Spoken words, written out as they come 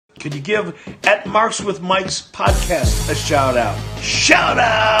Could you give at Marks with Mike's podcast a shout out? Shout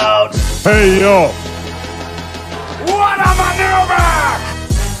out! Hey yo! What a maneuver!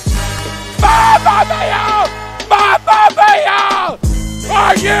 Mamma mia! Mamma mia!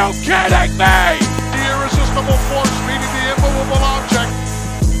 Are you kidding me? The irresistible force meeting the immovable object.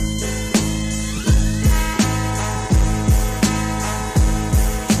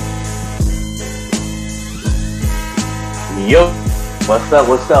 Yo, what's up?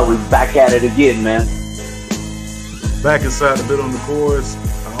 What's up? We back at it again, man. Back inside the bit on the chorus.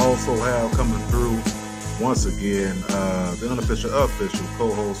 I also have coming through once again the unofficial, official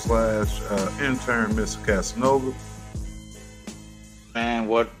co-host / intern, Mr. Casanova. Man,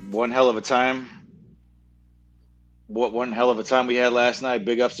 what one hell of a time! What one hell of a time we had last night.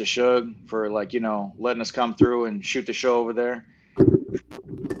 Big ups to Shug for letting us come through and shoot the show over there.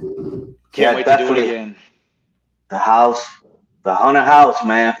 Can't wait to do it again. The haunted house,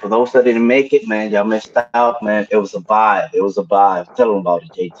 man. For those that didn't make it, man, y'all missed out, man. It was a vibe. Tell them about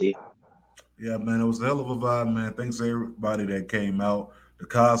it, JT. Yeah, man, it was a hell of a vibe, man. Thanks to everybody that came out. The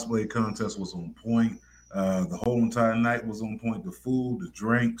cosplay contest was on point. The whole entire night was on point. The food, the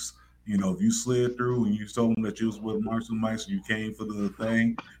drinks. You know, if you slid through and you told them that you was with Marks and Mikes and you came for the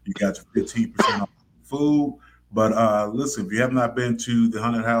thing, you got your 15% off food. But listen, if you have not been to the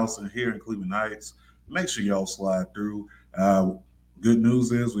haunted house here in Cleveland Heights, make sure y'all slide through. Good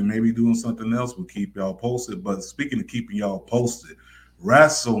news is we may be doing something else. We'll keep y'all posted. But speaking of keeping y'all posted,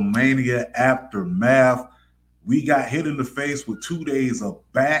 WrestleMania Aftermath, we got hit in the face with 2 days of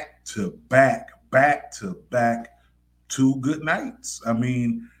back-to-back 2 good nights. I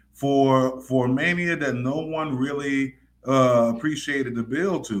mean, for Mania that no one really appreciated the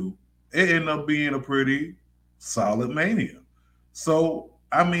build to, it ended up being a pretty solid Mania. So,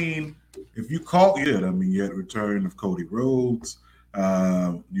 I mean, if you caught it, you had return of Cody Rhodes.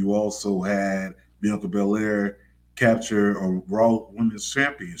 You also had Bianca Belair capture a Raw Women's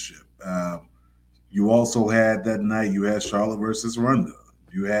Championship. You also had that night, you had Charlotte versus Ronda.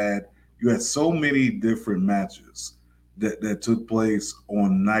 You had so many different matches that took place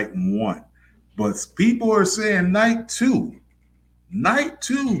on night one. But people are saying night two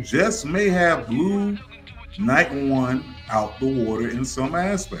just may have blew night one out the water in some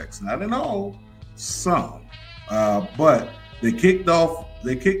aspects. Not in all, some. But they kicked it off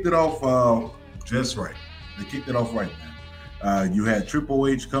just right. They kicked it off right, man. You had Triple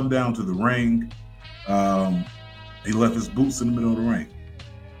H come down to the ring. He left his boots in the middle of the ring.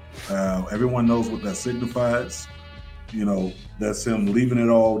 Everyone knows what that signifies. You know, that's him leaving it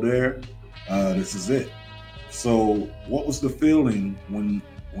all there. This is it. So what was the feeling when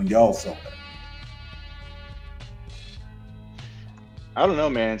y'all saw that? I don't know,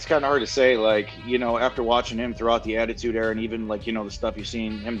 man. It's kind of hard to say. After watching him throughout the Attitude Era, and even the stuff you've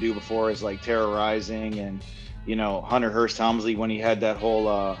seen him do before is Terrorizing, and Hunter Hearst Helmsley when he had that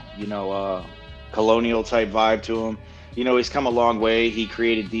whole colonial type vibe to him. He's come a long way. He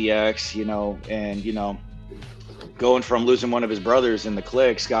created DX, and going from losing one of his brothers in the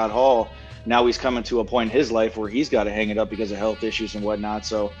Clique, Scott Hall, now he's coming to a point in his life where he's got to hang it up because of health issues and whatnot.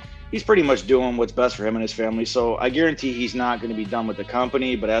 So he's pretty much doing what's best for him and his family. So I guarantee he's not going to be done with the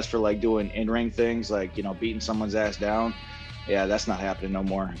company. But as for doing in-ring things, beating someone's ass down, yeah, that's not happening no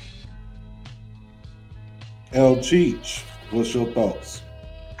more. El Cheech, what's your thoughts?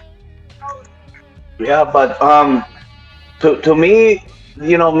 Yeah, but to me,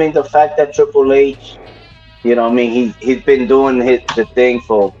 the fact that Triple H, he's been doing the thing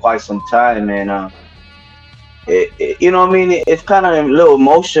for quite some time, and it's kind of a little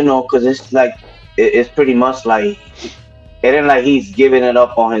emotional because it's pretty much it ain't like he's giving it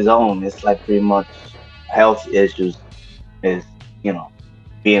up on his own. It's pretty much health issues is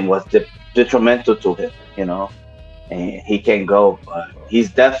being what's detrimental to him, and he can't go, but he's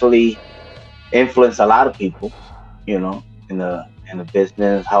definitely influenced a lot of people, in the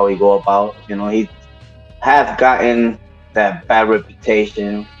business, how he go about, he have gotten that bad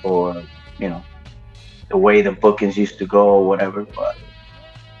reputation for, the way the bookings used to go or whatever, but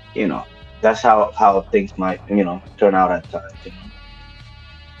that's how things might turn out at times.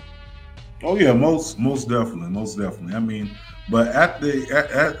 Oh yeah, most definitely. I mean, but at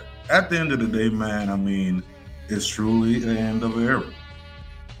the end of the day, man, it's truly the end of an era.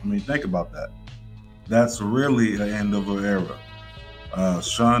 Think about that. That's really the end of an era.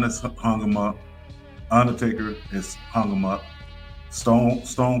 Shawn has hung him up. Undertaker has hung him up. Stone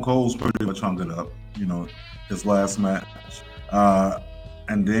Cold's pretty much hung it up. His last match.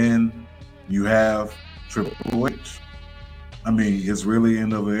 And then you have Triple H. It's really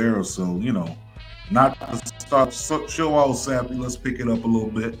end of an era. So, not to show all sappy. Let's pick it up a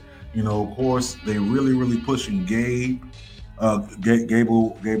little bit. You know, of course, they really pushing Gable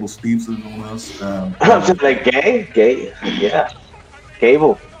Stevenson on us. Like Gabe, yeah,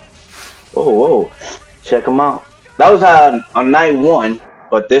 Gable. Whoa, check him out. That was on night one,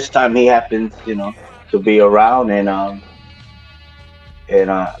 but this time he happens, to be around, and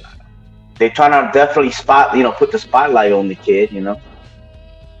they trying to definitely put the spotlight on the kid,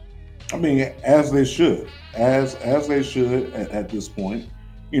 I mean, as they should, as they should at this point,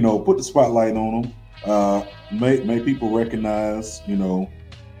 put the spotlight on him. Make people recognize,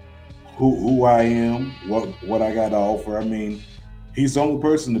 who I am, what I got to offer. I mean, he's the only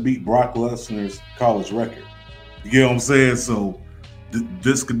person to beat Brock Lesnar's college record. You get what I'm saying? So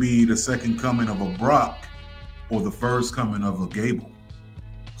this could be the second coming of a Brock or the first coming of a Gable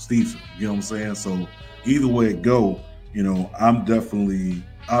Stevenson. You know what I'm saying? So either way it go, I'm definitely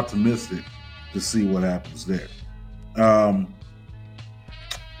optimistic to see what happens there.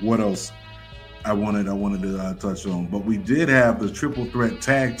 What else I wanted to touch on? But we did have the triple threat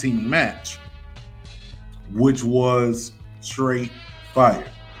tag team match, which was straight fire.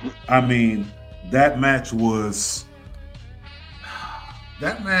 I mean, that match was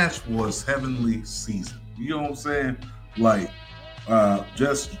heavenly seasoned. You know what I'm saying? Like,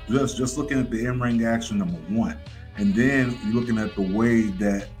 just looking at the in-ring action, number one, and then you're looking at the way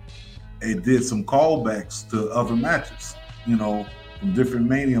that it did some callbacks to other matches, from different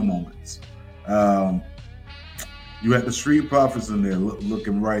Mania moments. You had the Street Profits in there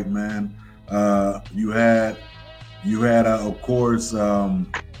looking right, man. You had of course the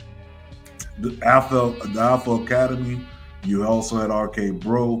Alpha Academy. You also had RK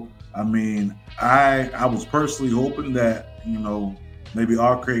Bro. I mean, I was personally hoping that maybe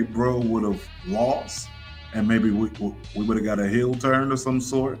RK Bro would have lost, and maybe we would have got a heel turn of some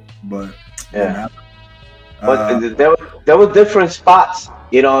sort. But yeah. But there were different spots,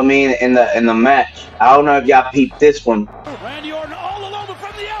 in the match. I don't know if y'all peeped this one. Randy Orton all alone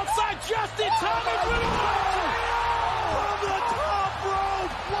from the outside, just in time. From the top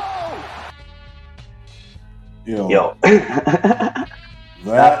rope. Whoa. Yo.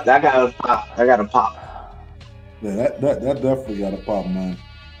 that got a pop. That got a pop. Yeah, that definitely got a pop, man.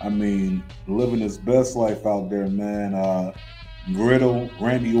 I mean, living his best life out there, man. Riddle,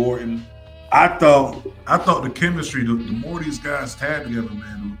 Randy Orton. I thought the chemistry, the more these guys tag together,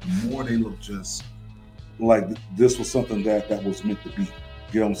 man, the more they look just like this was something that was meant to be.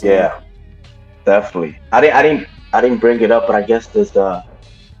 You know what I'm saying? Yeah, definitely. I didn't bring it up, but I guess there's a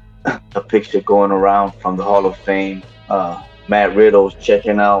picture going around from the Hall of Fame. Matt Riddle's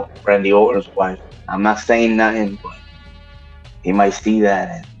checking out Randy Orton's wife. I'm not saying nothing, but he might see that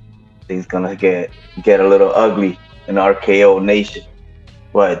and things gonna get a little ugly in RKO Nation.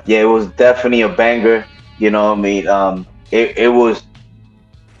 But yeah, it was definitely a banger. It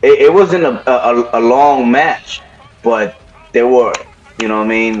wasn't a long match, but they were,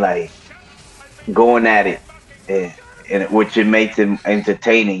 like going at it, and which it makes it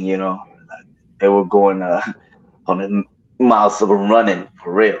entertaining. They were going on a miles of running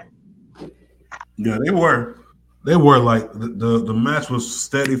for real. Yeah, they were. They were like the match was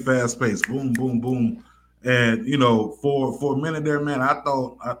steady, fast paced, boom, boom, boom. And for a minute there, man, I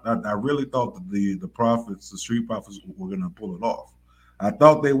really thought that the Street Profits were gonna pull it off. I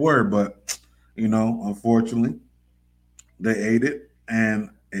thought they were, but unfortunately, they ate it,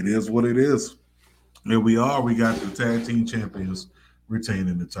 and it is what it is. Here we are. We got the tag team champions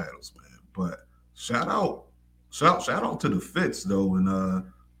retaining the titles, man. But shout out to the Fitz though, and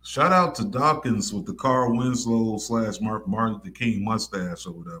shout out to Dawkins with the Carl Winslow / Martin Luther King mustache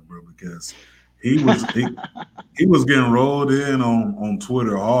over there, bro, because he was getting rolled in on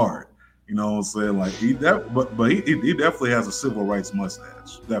Twitter hard. You know what I'm saying? Like he definitely has a civil rights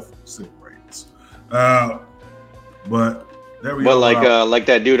mustache. Definitely civil rights. But there we go. Like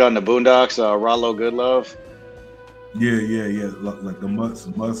that dude on the Boondocks, Rollo Goodlove. Yeah. Like the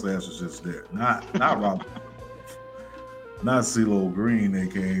mustache was just there. Not Rollo. Not CeeLo Green,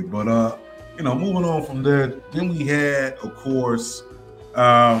 aka. But moving on from there, then we had, of course,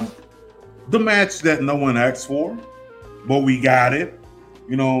 the match that no one asked for, but we got it.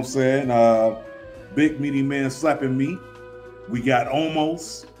 You know what I'm saying? Big meaty man slapping meat. We got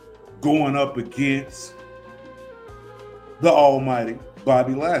Omos going up against the almighty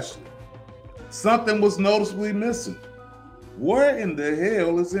Bobby Lashley. Something was noticeably missing. Where in the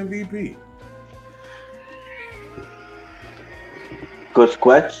hell is MVP? Good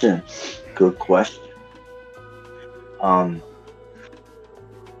question.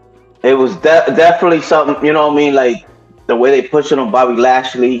 It was definitely something, like the way they pushing on Bobby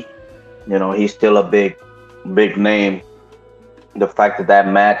Lashley. He's still a big big name, the fact that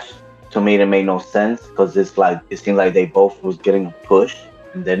match to me it made no sense because it's like it seemed like they both was getting a push,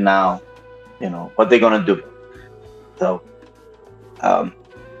 and then now, what they gonna do? So,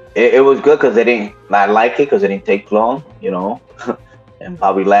 it was good because they didn't. I like it because it didn't take long, and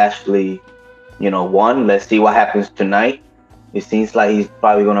Bobby Lashley, won. Let's see what happens tonight. It seems like he's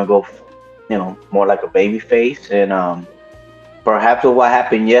probably gonna go, more like a baby face, and perhaps with what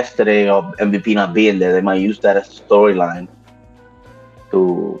happened yesterday or MVP not being there, they might use that as a storyline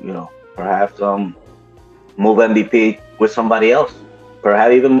to, perhaps move MVP with somebody else,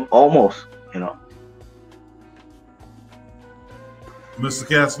 perhaps even almost, Mr.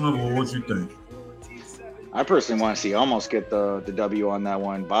 Casanova, what you think? I personally want to see almost get the W on that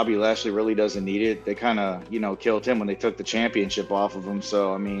one. Bobby Lashley really doesn't need it. They kind of, killed him when they took the championship off of him.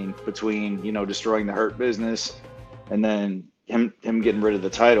 So, I mean, between, destroying the Hurt Business and then him getting rid of the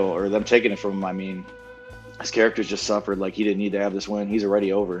title or them taking it from him, I mean, his character's just suffered. Like, he didn't need to have this win. He's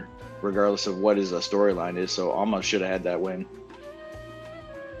already over, regardless of what his storyline is. So, almost should have had that win.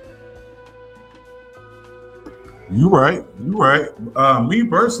 You're right. Me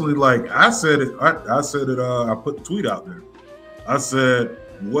personally, like I said it. I said it. I put the tweet out there. I said,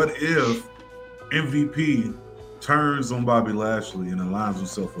 "What if MVP turns on Bobby Lashley and aligns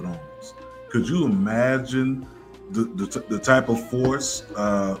himself with Owens? Could you imagine the type of force,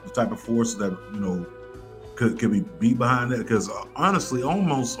 that could be beat behind that? Because honestly,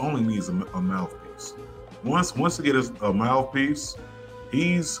 almost only needs a mouthpiece. Once he gets a mouthpiece,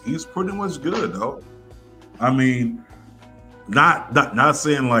 he's pretty much good, though. I mean, not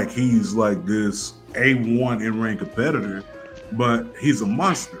saying like he's like this A1 in-ring competitor, but he's a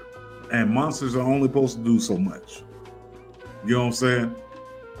monster, and monsters are only supposed to do so much. You know what I'm saying?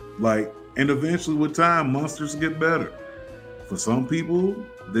 Like, and eventually with time, monsters get better. For some people,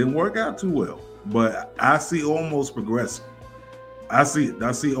 didn't work out too well, but I see almost progressing. I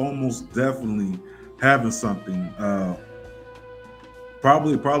see almost definitely having something.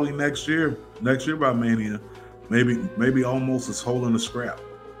 Probably next year by Mania. Maybe almost is holding a scrap.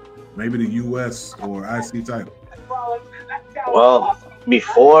 Maybe the US or IC title. Well,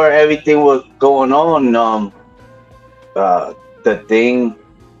 before everything was going on, the thing,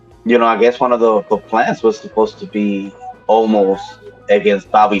 I guess one of the plans was supposed to be almost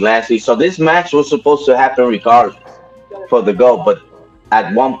against Bobby Lashley. So this match was supposed to happen regardless for the goal, but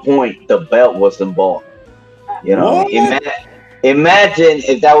at one point the belt was involved. Imagine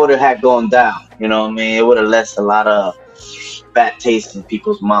if that would have had gone down. It would have left a lot of bad taste in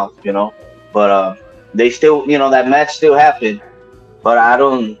people's mouths. But they still, that match still happened. But I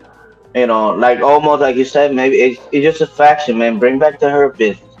don't, like almost like you said, maybe it's just a faction, man. Bring back the Hurt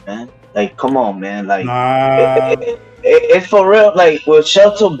Business, man. Like, come on, man. Like, it's for real. Like with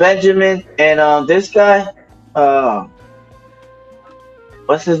Shelton Benjamin and this guy,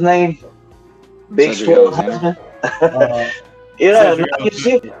 what's his name? Big Swole husband. You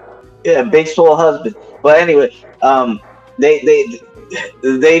see, Big Swole husband. But anyway,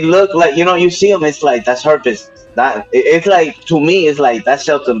 they look like, you see them. It's like that's Hurt Business. It's like, to me, it's like that's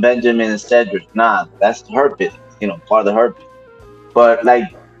Shelton Benjamin and Cedric. Nah, that's Hurt Business. Part of the Hurt Business. But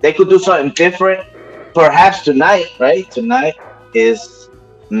like, they could do something different. Perhaps tonight, right? Tonight is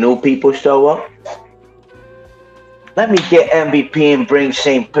new people show up. Let me get MVP and bring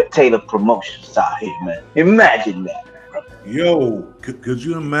Shane Taylor Promotions out here, man. Imagine that. Yo, could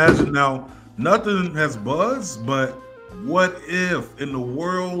you imagine now? Nothing has buzzed, but what if, in the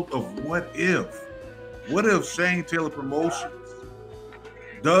world of what if Shane Taylor Promotions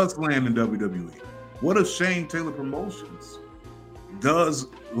does land in WWE? What if Shane Taylor Promotions does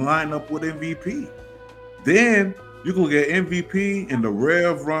line up with MVP? Then you can get MVP and the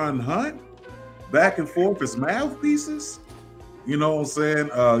Rev Ron Hunt back and forth as mouthpieces. You know what I'm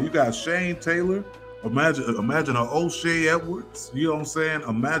saying? You got Shane Taylor. Imagine an O'Shea Edwards. You know what I'm saying?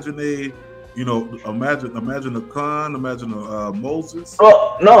 Imagine a Khan. Imagine a Moses.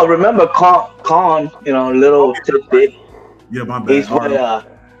 Oh no! Remember Khan? Little tidbit. Yeah, my bad. He's with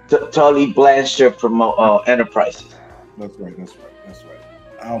Tully Blanchard from Enterprises. That's right.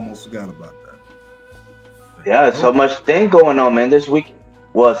 I almost forgot about that. Yeah, so much thing going on, man. This week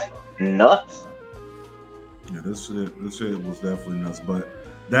was nuts. Yeah, this shit was definitely nuts. But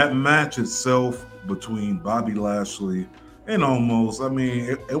that match itself between Bobby Lashley and Omos, I mean,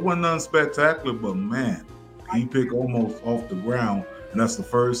 it wasn't nothing spectacular, but man, he picked Omos off the ground, and that's the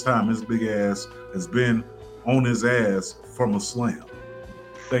first time his big ass has been on his ass from a slam.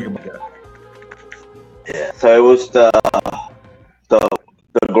 Think about that. Yeah, so it was the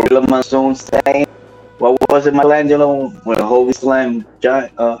Gorilla Monsoon thing. What was it, Michelangelo, when Holy slammed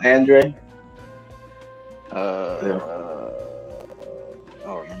Andre? I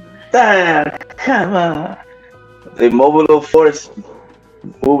don't remember. Damn, come on. The mobile force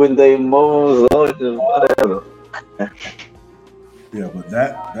moving the mobile whatever. Yeah, but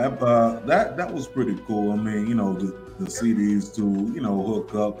that was pretty cool. I mean, you know, to see these two, you know,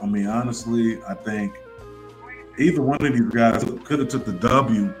 hook up. I mean, honestly, I think either one of these guys could have took the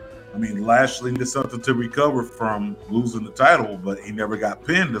W. I mean, Lashley did something to recover from losing the title, but he never got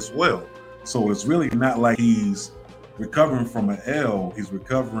pinned as well. So it's really not like he's recovering from an L. He's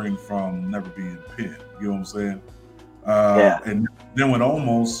recovering from never being pinned. You know what I'm saying? Yeah. And then with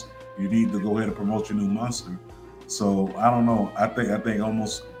Omos, you need to go ahead and promote your new monster. So I don't know. I think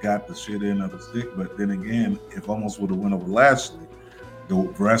Omos got the shit in of the stick, but then again, if Omos would have went over Lashley, the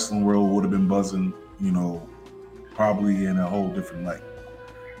wrestling world would have been buzzing, you know, probably in a whole different light.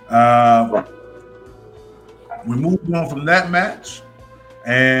 We moved on from that match,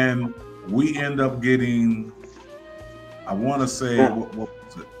 and we end up getting, I want to say, what was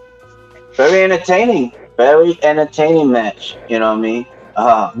it? Very entertaining match. You know what I mean?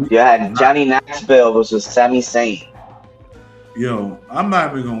 You had Johnny Knoxville versus Sami Zayn. Yo, I'm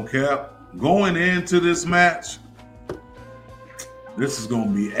not even gonna cap. Going into this match, this is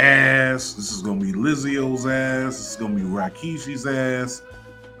gonna be ass. This is gonna be Lizio's ass. This is gonna be Rikishi's ass.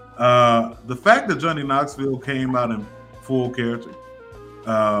 The fact that Johnny Knoxville came out in full character,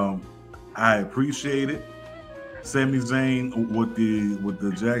 I appreciate it. Sami Zayn with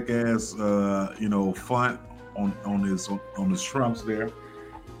the jackass, you know, font on his trunks there.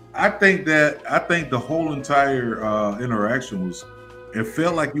 I think the whole entire interaction it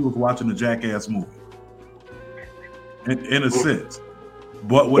felt like you was watching a Jackass movie, in a sense.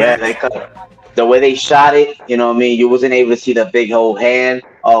 But the way they shot it, you know what I mean. You wasn't able to see the big whole hand.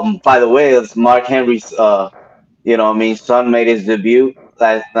 By the way, it's Mark Henry's, you know what I mean, son made his debut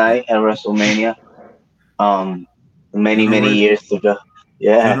last night at WrestleMania. Many years ago.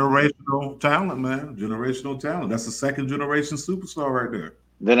 Yeah. Generational talent, man. Generational talent. That's a second generation superstar right there.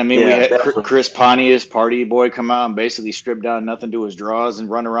 Then, I mean, we had Chris Pontius, Party Boy, come out and basically strip down nothing to his draws and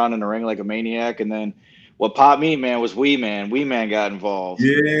run around in the ring like a maniac. And then what popped me, man, was Wee Man. Wee Man got involved.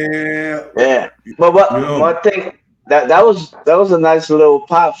 Yeah. But one thing, that was a nice little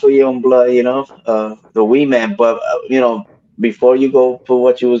pop for Young Blood, you know, the Wee Man. But, you know, before you go for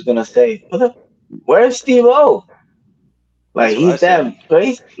what you was going to say, where's Steve-O? Like, he's damn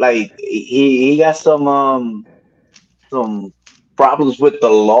crazy. Like, he got some problems with the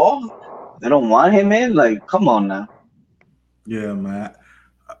law. They don't want him in. Like, come on now. Yeah, man.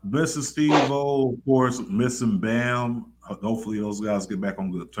 Missing Steve-O, of course, missing Bam. Hopefully those guys get back on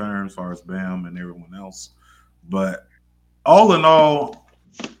good terms as far as Bam and everyone else. But all in all,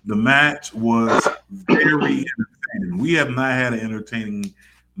 the match was very entertaining. We have not had an entertaining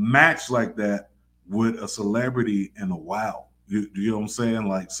match like that with a celebrity in a while. You know what I'm saying?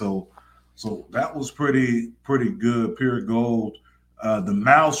 Like, so that was pretty good, pure gold. The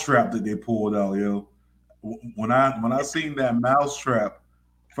mousetrap that they pulled out, yo. When I seen that mousetrap,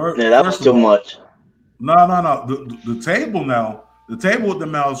 that was too much. No. The table now, the table with the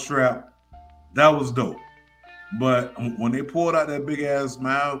mousetrap, that was dope. But when they pulled out that big ass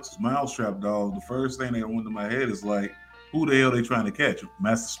mousetrap, dog, the first thing that went to my head is like, who the hell they trying to catch?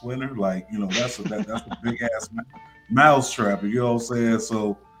 Master Splinter? Like, you know, that's a big ass mousetrap. You know what I'm saying?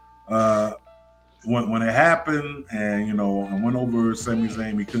 So when it happened, and you know, I went over Sami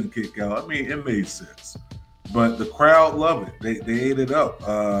Zayn, he couldn't kick out. I mean, it made sense. But the crowd loved it. They ate it up.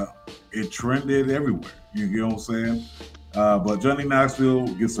 It trended everywhere. You know what I'm saying? But Johnny Knoxville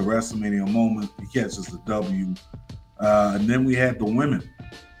gets a WrestleMania moment. He catches the W. And then we had the women.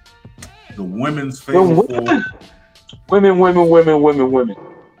 The women's favorite four. Women.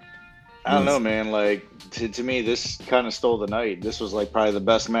 I don't know, man. Like, to me, this kind of stole the night. This was like probably the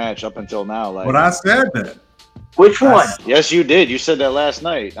best match up until now. Like, but I said that. Which one? Yes, you did. You said that last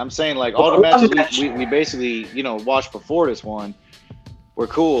night. I'm saying, like, all the matches we basically, you know, watched before this one were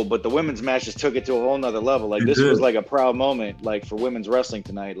cool, but the women's match just took it to a whole nother level. Like, this was like a proud moment, like, for women's wrestling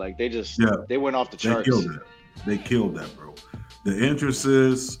tonight. Like, they went off the charts. They killed that, bro. The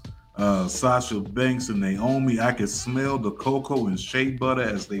entrances, Sasha Banks and Naomi, I could smell the cocoa and shea butter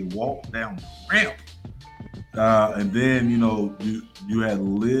as they walked down the ramp. And then, you know, you had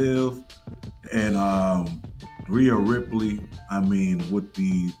Liv and Rhea Ripley. I mean, with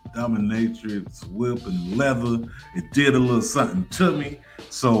the dominatrix whip and leather, it did a little something to me.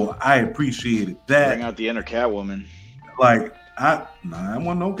 So I appreciated that. Bring out the inner Catwoman. Like, I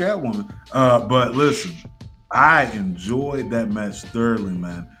want no Catwoman. But listen, I enjoyed that match thoroughly,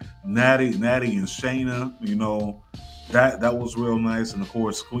 man. Natty and Shayna, you know, that was real nice. And of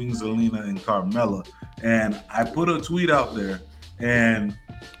course, Queen Zelina and Carmella. And I put a tweet out there, and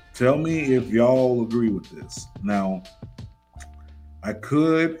tell me if y'all agree with this. Now, I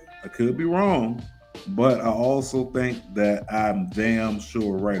could be wrong, but I also think that I'm damn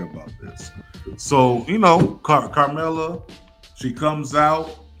sure right about this. So, you know, Carmella, she comes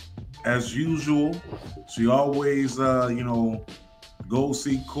out as usual. She always, go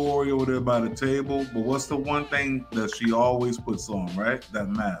see Corey over there by the table. But what's the one thing that she always puts on, right? That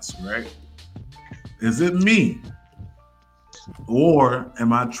mask, right? Is it me? Or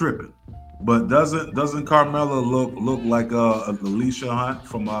am I tripping? But doesn't Carmella look like Alicia Hunt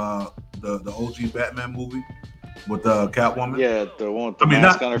from the OG Batman movie with Catwoman? Yeah, the one with the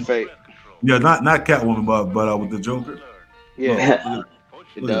mask on her face. Yeah, not Catwoman, but with the Joker. Yeah,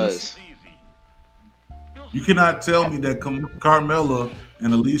 it does. You cannot tell me that Carmella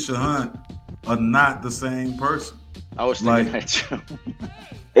and Alicia Hunt are not the same person. I was thinking that too.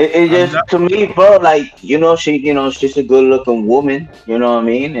 It just to me, bro. Like she's a good-looking woman. You know what I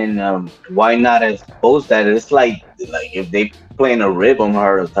mean? And why not expose that? It's like if they playing a rib on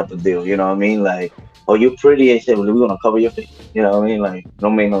her type of deal. You know what I mean? Like, oh, you pretty. And say, well, we're gonna cover your face. You know what I mean? Like,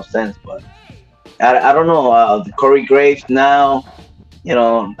 don't make no sense. But I don't know. Corey Graves now. You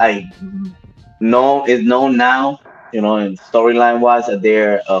know, like is known now. You know, and storyline wise, that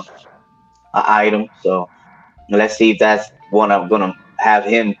they're an item. So let's see if that's one I'm gonna have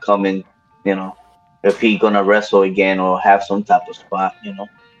him come in, you know, if he gonna wrestle again or have some type of spot, you know.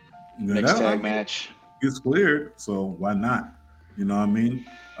 Next tag match. It's cleared, so why not? You know what I mean?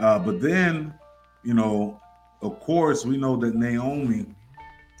 But then, you know, of course, we know that Naomi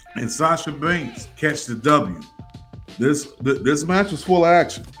and Sasha Banks catch the W. This match was full of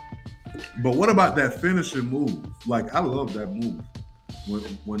action. But what about that finishing move? Like, I love that move.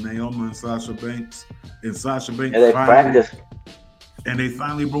 When Naomi and Sasha Banks practice. And they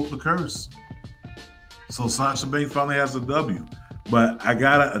finally broke the curse. So Sasha Banks finally has a W. But I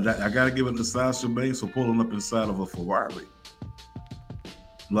gotta give it to Sasha Banks for pulling up inside of a Ferrari.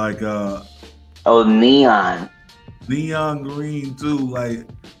 Like neon green too. Like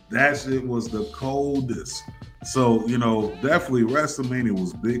that shit was the coldest. So, you know, definitely WrestleMania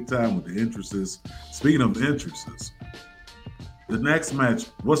was big time with the entrances. Speaking of entrances, the next match,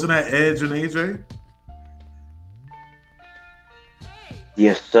 wasn't that Edge and AJ?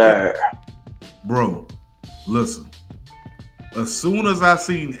 Yes, sir. Bro, listen. As soon as I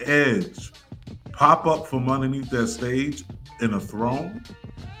seen Edge pop up from underneath that stage in a throne,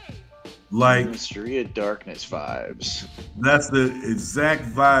 like Ministry of Darkness vibes. That's the exact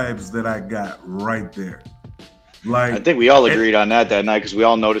vibes that I got right there. Like, I think we all agreed on that night because we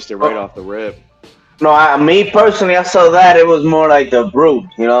all noticed it right off the rip. No, me personally, I saw that it was more like the Brood.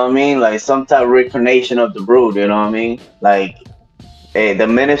 You know what I mean? Like some type of reincarnation of the Brood. You know what I mean? Like, hey, the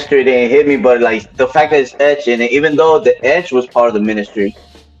Ministry didn't hit me, but like the fact that it's Edge in it, even though the Edge was part of the Ministry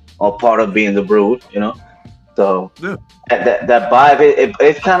or part of being the Brood, you know. So yeah. that vibe,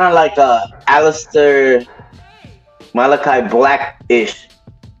 it's kind of like a Aleister Malachi Black-ish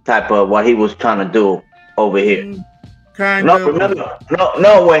type of what he was trying to do over here.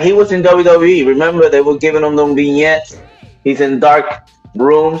 No, when he was in WWE, remember they were giving him them vignettes. He's in dark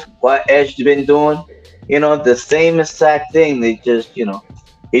rooms. What Edge been doing? You know, the same exact thing. They just, you know,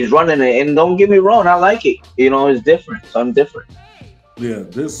 he's running it. And don't get me wrong, I like it. You know, it's different. So I'm different. Yeah,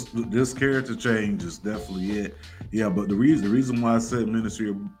 this character change is definitely it. Yeah, but the reason why I said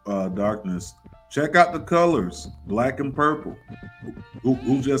Ministry of Darkness, check out the colors, black and purple.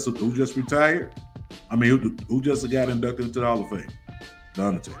 Who just retired? I mean, who just got inducted into the Hall of Fame? The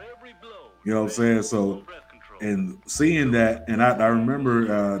Undertaker. You know what I'm saying? So, and seeing that, and I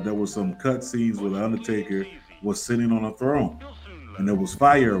remember there was some cut scenes where the Undertaker was sitting on a throne, and there was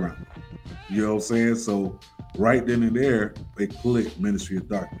fire around him. You know what I'm saying? So, right then and there, they clicked Ministry of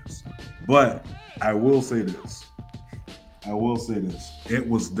Darkness. But I will say this. It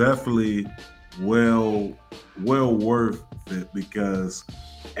was definitely well worth it because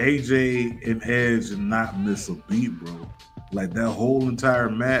AJ and Edge did not miss a beat, bro. Like that whole entire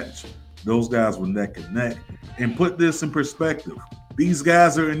match, those guys were neck and neck. And put this in perspective. These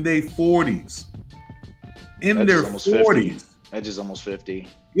guys are in their 40s. In their 40s. Edge is almost 50.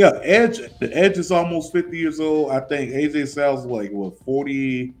 Yeah, Edge is almost 50 years old. I think AJ Styles is like, what,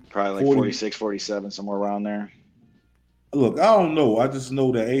 40? Probably like 46, 47, somewhere around there. Look, I don't know. I just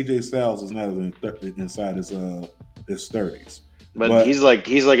know that AJ Styles is not inside his 30s. But he's like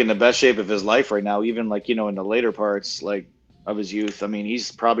in the best shape of his life right now, even like, you know, in the later parts like of his youth. I mean, he's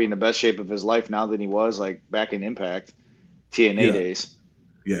probably in the best shape of his life now than he was like back in Impact TNA days.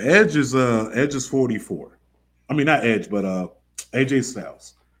 Yeah, Edge is 44. I mean, not Edge, but AJ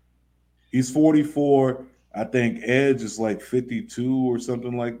Styles. He's 44. I think Edge is like 52 or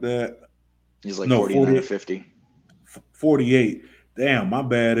something like that. He's like No, 49 40. or 50. 48. Damn, my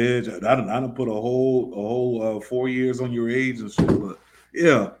bad, Edge. I done put a whole 4 years on your age and shit. But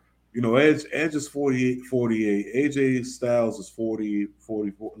yeah, Edge is 48. AJ Styles is 40,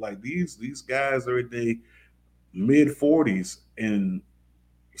 44. Like these guys are in their mid 40s and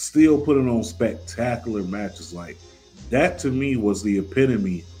still putting on spectacular matches. Like that to me was the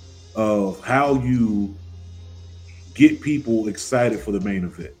epitome of how you get people excited for the main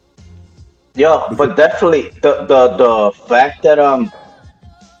event. Yeah, but definitely the fact that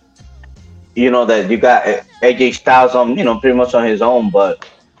that you got AJ Styles on pretty much on his own, but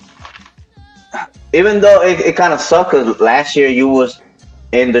even though it kind of sucked, 'cause last year you was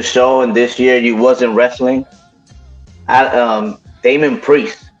in the show and this year you wasn't wrestling. Damon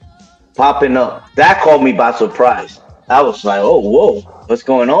Priest popping up, that caught me by surprise. I was like, oh whoa, what's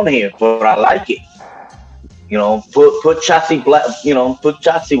going on here? But I like it. Put Shotzi Black, put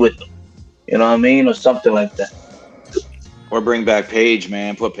Shotzi with them. You know what I mean, or something like that. Or bring back Paige,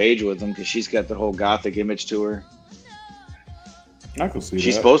 man. Put Paige with them because she's got the whole gothic image to her. I can see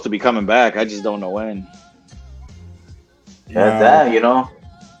She's that. supposed to be coming back. I just don't know when. Now,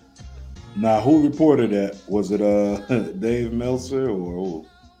 who reported that? Was it Dave Meltzer or who?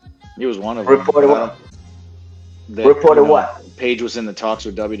 He was one of them. Reported what? Reported what? Paige was in the talks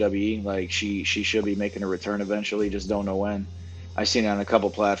with WWE. Like she should be making a return eventually. Just don't know when. I seen it on a couple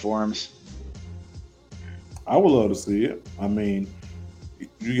platforms. I would love to see it. I mean,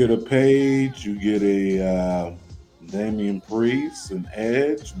 you get a Paige, you get a Damian Priest, an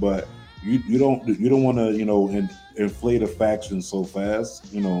Edge, but you don't want to inflate a faction so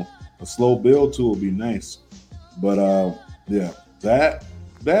fast. A slow build to it would be nice. But yeah, that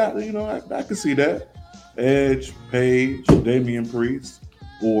I can see that. Edge, Paige, Damian Priest,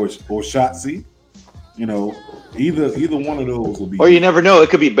 or Shotzi. Either one of those will be. Or you never know. It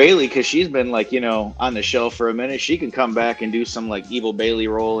could be Bailey because she's been on the show for a minute. She can come back and do some evil Bailey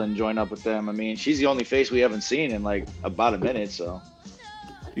role and join up with them. I mean, she's the only face we haven't seen in about a minute. So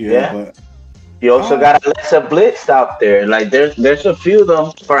yeah. But you also got Alexa Bliss out there. Like there's a few of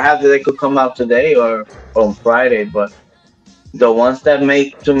them. Perhaps they could come out today or on Friday. But the ones that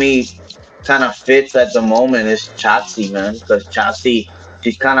make to me kind of fits at the moment is Shotzi, man, because Shotzi,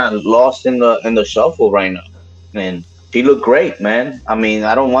 she's kind of lost in the shuffle right now, and she looked great, man. I mean,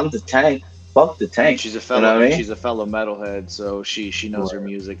 I don't want the tank. Fuck the tank. She's a fellow. She's a fellow metalhead, so she knows her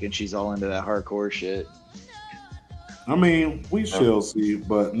music and she's all into that hardcore shit. I mean, we shall see,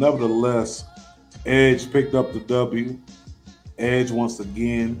 but nevertheless, Edge picked up the W. Edge once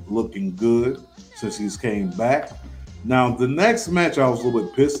again looking good since he's came back. Now, the next match I was a little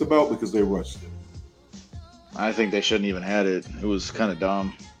bit pissed about because they rushed it. I think they shouldn't even had it. It was kind of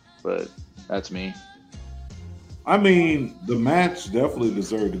dumb, but that's me. I mean, the match definitely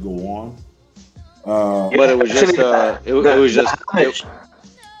deserved to go on. But it was just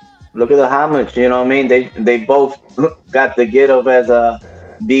look at the homage. You know what I mean? They both got the get up as a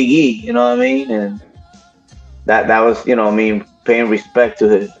Big E. You know what I mean? And that was paying respect to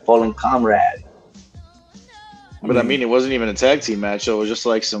his fallen comrade. But I mean, it wasn't even a tag team match. So it was just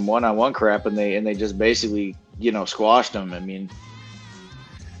some one-on-one crap, and they just basically squashed them. I mean,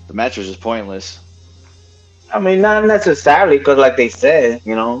 the match was just pointless. I mean, not necessarily, because like they said,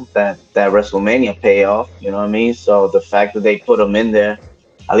 that WrestleMania payoff. You know what I mean? So the fact that they put them in there,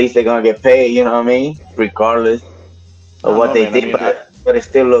 at least they're gonna get paid. You know what I mean? Regardless of what they did, but it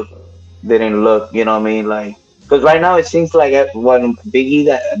still didn't look. You know what I mean? Because right now it seems like when Big E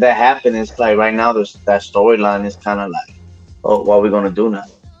that happened, it's like right now that storyline is kind of like, oh, what are we gonna do now?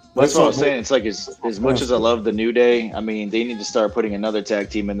 That's what I'm saying. It's like as much as I love the New Day, I mean, they need to start putting another tag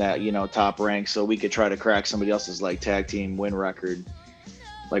team in that top rank so we could try to crack somebody else's tag team win record,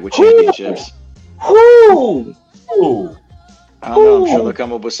 with championships. Who? I don't know. I'm sure they'll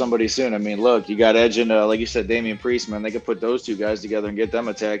come up with somebody soon. I mean, look, you got Edge and like you said, Damian Priest, man. They could put those two guys together and get them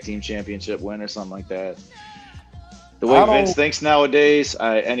a tag team championship win or something like that. The way Vince thinks nowadays,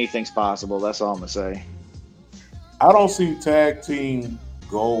 anything's possible. That's all I'm gonna say. I don't see tag team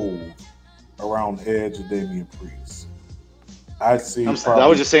gold around Edge and Damian Priest. I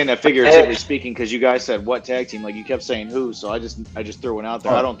was just saying that figuratively speaking because you guys said what tag team, you kept saying who, so I just threw one out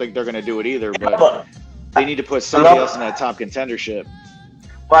there. I don't think they're gonna do it either, but they need to put somebody else in that top contendership.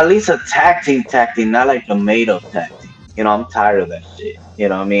 Well, at least a tag team, not like a made-up tag team. I'm tired of that shit. You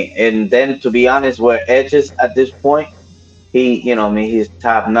know what I mean? And then to be honest, where Edge is at this point, he's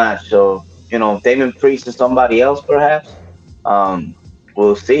top notch. So, Damian Priest and somebody else perhaps.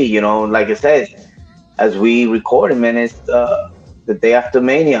 We'll see. Like I said, as we recorded, man, it's the day after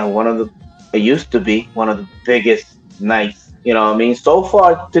Mania, one of it used to be one of the biggest nights. You know what I mean? So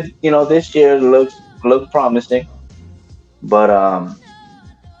far, this year look promising. But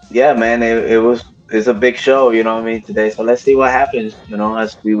yeah, man, it's a big show. You know what I mean today. So let's see what happens.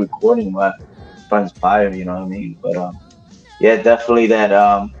 As we recording what transpire. You know what I mean? But yeah, definitely that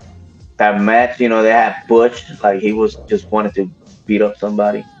match. They had Butch like he was just wanted to beat up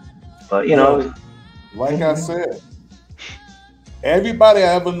somebody. But like I said, everybody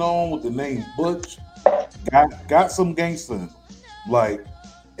I ever known with the name Butch got some gangster in them. Like,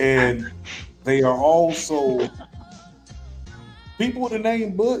 and they are also people with the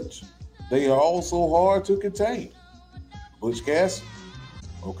name Butch. They are also hard to contain. Butch Cassidy,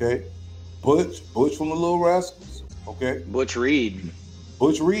 okay. Butch from the Little Rascals, okay. Butch Reed.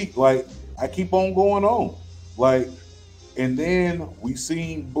 Like, I keep on going on, like. And then we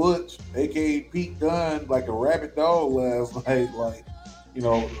seen Butch, aka Pete Dunne, like a rabid dog last night. Like,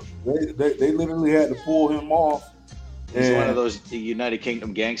 they literally had to pull him off. He's one of those United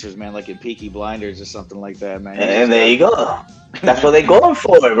Kingdom gangsters, man, like in Peaky Blinders or something like that, man. And there you go. That's what they're going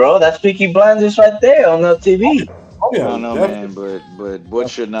for, bro. That's Peaky Blinders right there on the TV. Oh yeah, I don't know, man, but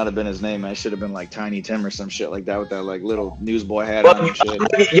Butch should not have been his name, man. It should have been like Tiny Tim or some shit like that with that like little newsboy hat on and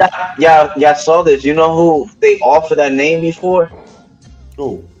shit. Yeah, saw this. You know who they offered that name before?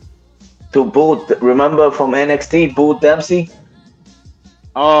 Who? To Boo. Remember from NXT, Boo Dempsey?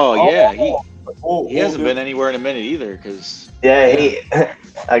 Oh yeah, he hasn't been anywhere in a minute either, cause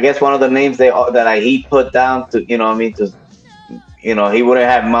I guess one of the names he put down to he wouldn't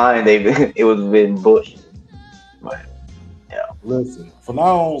have mine. It would have been Butch. But, yeah. Listen, from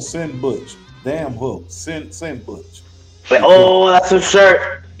now on, send Butch. Damn hook, send Butch. But, that's a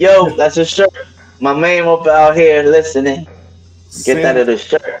shirt. Yo, that's a shirt. My man up out here listening. Get that as a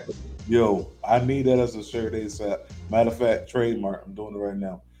shirt. Yo, I need that as a shirt ASAP. Matter of fact, trademark. I'm doing it right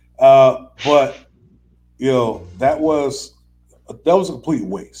now. But that was a complete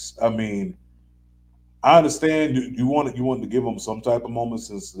waste. I mean, I understand you wanted to give them some type of moment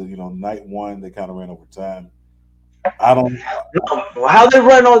since night one they kind of ran over time. I don't know how they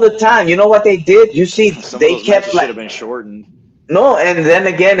run all the time. You know what they did? You see, they kept should have been shortened. No, and then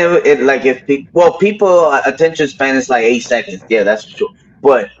again, people attention span is like 8 seconds. Yeah, that's true.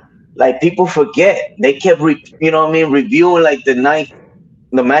 But like people forget, they kept reviewing like the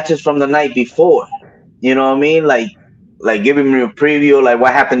matches from the night before. You know what I mean? Like giving me a preview, like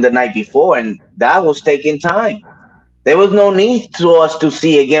what happened the night before, and that was taking time. There was no need to us to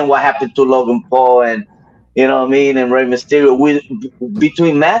see again what happened to Logan Paul and and Rey Mysterio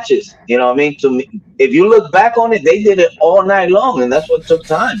between matches. You know what I mean? To me, if you look back on it, they did it all night long, and that's what took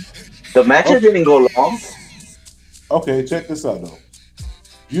time. The matches didn't go long. Okay, check this out though.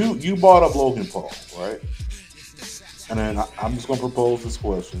 You brought up Logan Paul, right? And then I'm just gonna propose this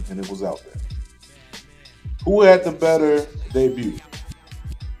question, and it was out there. Who had the better debut?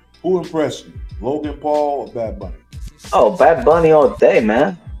 Who impressed you, Logan Paul or Bad Bunny? Oh, Bad Bunny all day,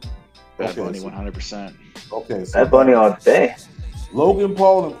 man. Bad Bunny, 100%. Okay, so Bad Bunny all day. Logan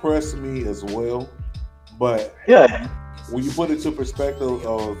Paul impressed me as well, but yeah, when you put it to perspective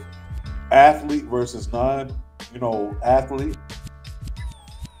of athlete versus non-athlete,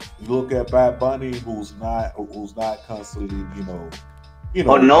 you look at Bad Bunny, who's not constantly,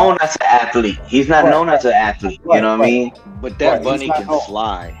 known as an athlete. He's not known as an athlete. You know what I mean? But that Bunny can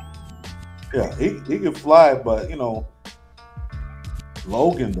fly. Yeah, he can fly, but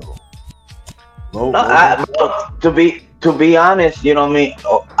Logan though. To be honest, you know what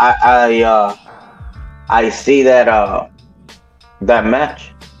I mean. I see that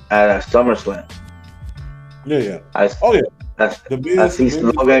match at SummerSlam. Yeah. I see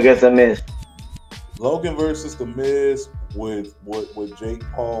Logan against The Miz. Logan versus The Miz with Jake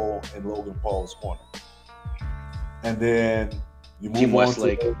Paul and Logan Paul's corner, and then you move Team on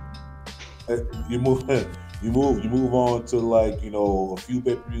Westlake. You move on to a few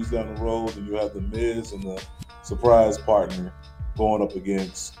pay-per-views down the road, and you have The Miz and the surprise partner going up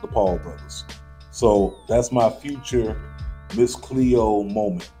against the Paul brothers. So that's my future Miss Cleo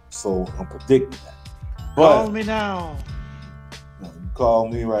moment. So I'm predicting that. But call me now. You call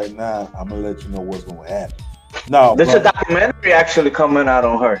me right now, I'm gonna let you know what's gonna happen. No, there's a documentary actually coming out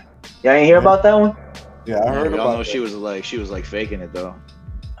on her. Y'all ain't hear about that one? Yeah, I heard about know that. she was like faking it though.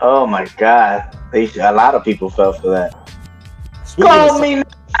 Oh my God. A lot of people fell for that. Call me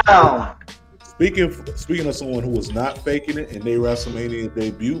now. Speaking of someone who was not faking it in their WrestleMania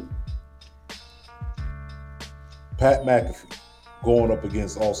debut, Pat McAfee going up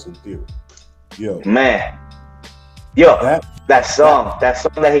against Austin Theory. Yo. Man. Yo, that song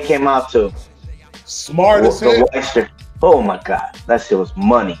that he came out to. Smart as hell. Oh my God. That shit was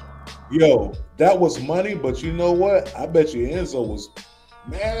money. Yo, that was money, but you know what? I bet you Enzo was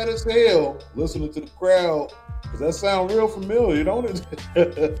mad as hell listening to the crowd because that sound real familiar, don't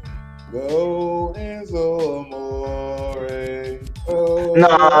it? Go Enzo Amore. Oh.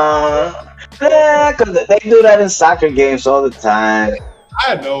 No, because they do that in soccer games all the time.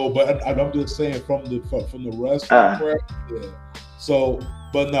 I know, but I'm just saying from the rest of the crowd. Yeah. So,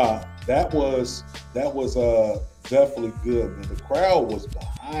 but nah, that was definitely good, man. The crowd was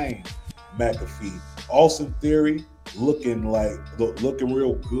behind McAfee. Austin Theory looking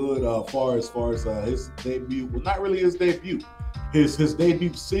real good far as his debut. Well, not really his debut. His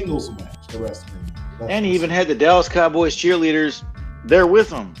debut singles match at WrestleMania. And he even had the Dallas Cowboys cheerleaders there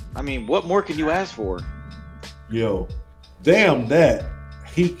with him. I mean, what more can you ask for? Yo, damn that.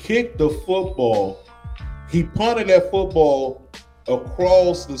 He kicked the football. He punted that football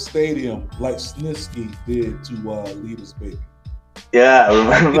across the stadium like Snitsky did to Lita's baby. Yeah, I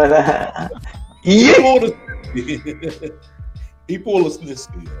remember that. He pulled a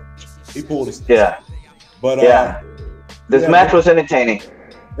Snitsky. He pulled a Snitsky. Yeah. But this match was entertaining.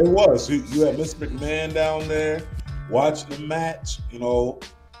 It was. You had Mr. McMahon down there watching the match. You know.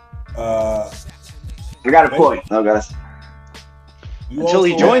 I got a point. I got to. Until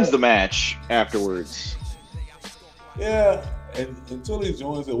he joins the match afterwards. Yeah, and until he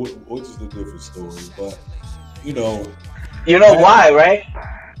joins it, which is a different story. But you know why, right?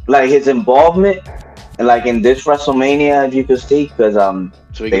 Like his involvement, like in this WrestleMania, if you could see, because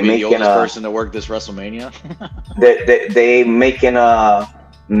so he can be the oldest person to work this WrestleMania. they making a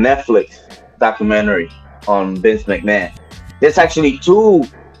Netflix documentary on Vince McMahon. There's actually two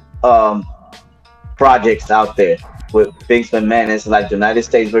projects out there with Vince McMahon. It's like the United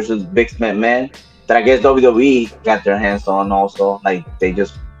States versus Vince McMahon that I guess WWE got their hands on also. Like they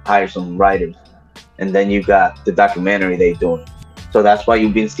just hired some writers. And then you got the documentary they doing. So that's why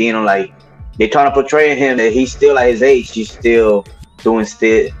you've been seeing him, like they're trying to portray him that he's still at his age. He's still doing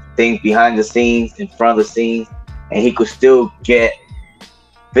things behind the scenes, in front of the scenes, and he could still get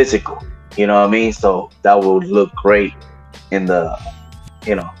physical. You know what I mean? So that would look great in the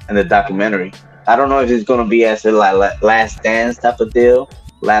documentary. I don't know if it's gonna be as a like Last Dance type of deal,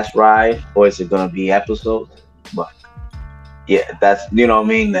 Last Ride, or is it gonna be episodes? But yeah, that's what I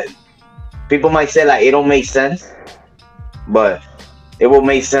mean. That people might say like it don't make sense, but it will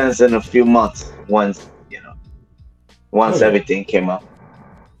make sense in a few months once everything came up.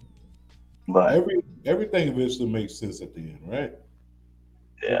 But everything eventually makes sense at the end, right?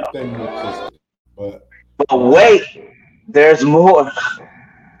 Yeah. Everything makes sense. But wait, there's more.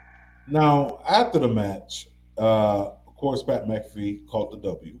 Now, after the match, of course, Pat McAfee caught the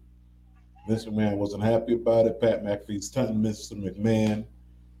W. Vince McMahon wasn't happy about it. Pat McAfee's taunting Mr. McMahon.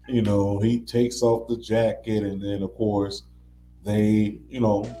 You know, he takes off the jacket, and then, of course, they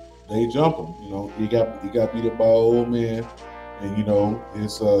jump him. You know, he got beat up by an old man, and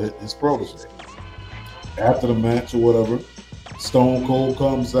his protege. After the match or whatever, Stone Cold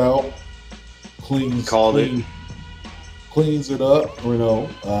comes out, cleans it up.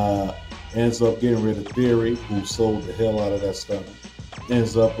 Ends up getting rid of Theory, who sold the hell out of that stunner.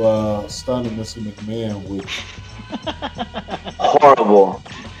 Ends up stunning Mr. McMahon with horrible.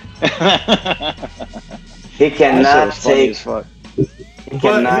 He cannot take. He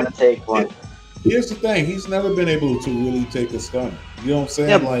cannot take one. Here's the thing: he's never been able to really take a stunner. You know what I'm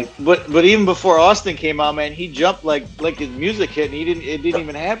saying? Yeah, but even before Austin came out, man, he jumped like his music hit, and it didn't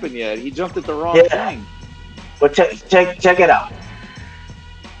even happen yet. He jumped at the wrong thing. But check it out.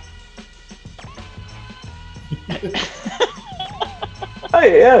 Oh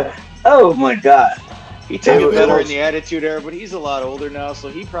yeah! Oh my God! He took it better in the Attitude Era, but he's a lot older now, so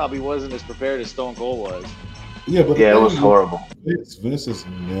he probably wasn't as prepared as Stone Cold was. Yeah, but it was horrible. Vince is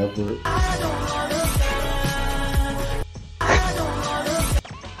never.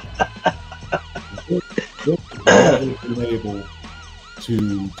 Been able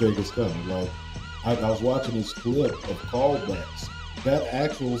to take a stunner. Like I was watching this clip of callbacks. That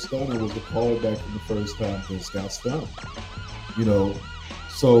actual stunner was a callback from the first time Vince got stunned.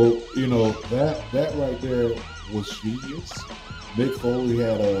 So that right there was genius. Mick Foley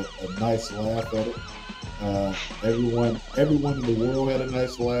had a nice laugh at it. Everyone in the world had a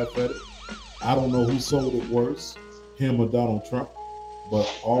nice laugh at it. I don't know who sold it worse, him or Donald Trump, but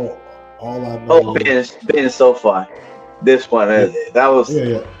all I know. Ben so far. This one, that was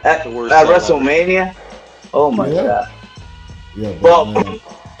at WrestleMania. Oh my God. Yeah. But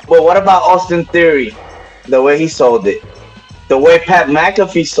what about Austin Theory? The way he sold it, the way Pat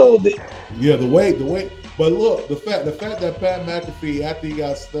McAfee sold it. Yeah, the way But look, the fact that Pat McAfee, after he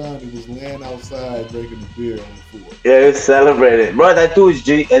got stunned, he was laying outside drinking a beer on the floor. Yeah, it's celebrated, bro. That dude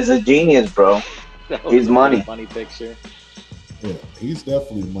is a genius, bro. He's money. Funny picture. Yeah, he's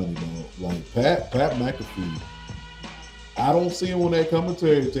definitely money, though. Like Pat McAfee, I don't see him on that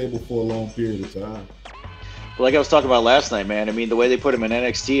commentary table for a long period of time. Like I was talking about last night, man. I mean, the way they put him in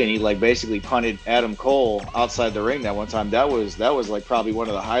NXT and he like basically punted Adam Cole outside the ring that one time. That was like probably one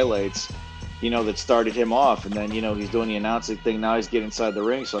of the highlights, that started him off. And then he's doing the announcing thing now. He's getting inside the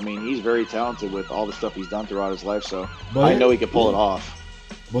ring. So I mean, he's very talented with all the stuff he's done throughout his life. So I know he could pull it off.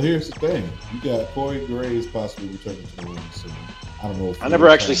 But here's the thing: you got Corey Graves possibly returning to the ring soon. I don't know. I never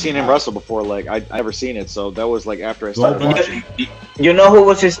actually seen him wrestle before. Like I never seen it. So that was like after I started watching. You know who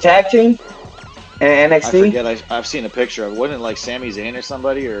was his tag team? NXT? I forget. I've seen a picture of it. Wasn't it like Sami Zayn or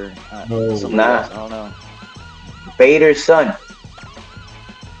somebody no, nah. Else? I don't know. Bader's son.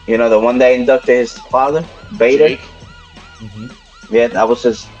 The one that inducted his father, Bader. Jake? Mm-hmm. Yeah, that was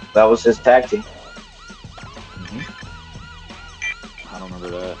his tag team. I don't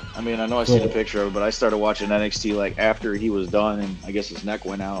remember that. I mean, I know I seen a picture of it, but I started watching NXT like after he was done, and I guess his neck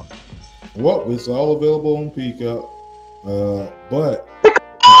went out. Well, it's all available on Peacock, but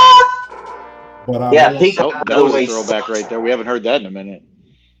yeah, Peacock. That was a throwback right there. We haven't heard that in a minute.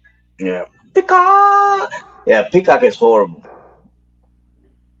 Yeah, Peacock. Yeah, Peacock is horrible.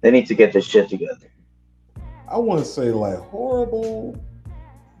 They need to get this shit together. I wouldn't say like horrible,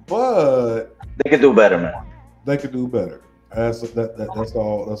 but they could do better, man. They could do better. That's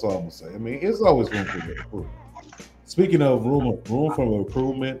all I'm gonna say. I mean, it's always room for improvement. Speaking of room for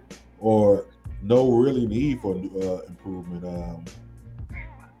improvement, or no really need for improvement,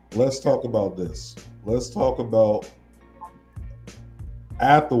 let's talk about this. Let's talk about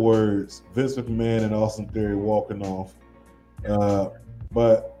afterwards Vince McMahon and Austin Theory walking off.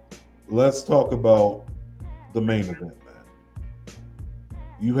 But let's talk about the main event, man.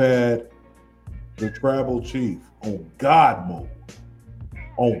 You had the Tribal Chief on God mode,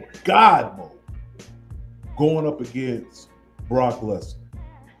 going up against Brock Lesnar.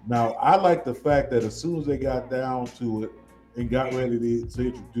 Now, I like the fact that as soon as they got down to it and got ready to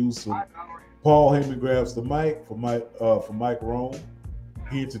introduce him, Paul Heyman grabs the mic for Mike Rome.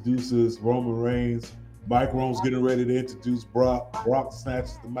 He introduces Roman Reigns. Mike Rome's getting ready to introduce Brock. Brock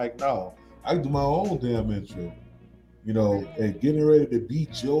snatches the mic. No, I can do my own damn intro. And getting ready to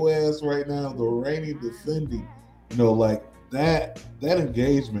beat your ass right now, the reigning defending. Like that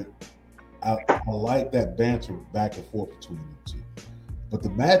engagement. I like that banter back and forth between them two. But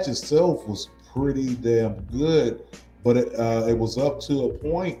the match itself was pretty damn good. But it was up to a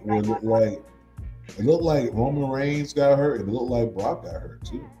point where it looked like Roman Reigns got hurt, and it looked like Brock got hurt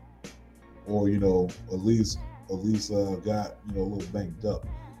too, or at least got a little banged up.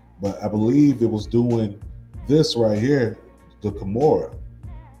 But I believe it was doing this right here, the Kimura,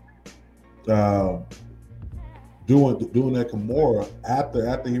 doing that Kimura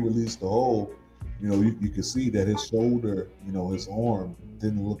after he released the hold. You could see that his shoulder, his arm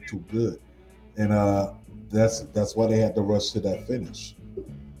didn't look too good, and that's why they had to rush to that finish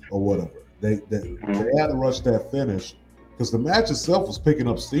or whatever. They had to rush that finish because the match itself was picking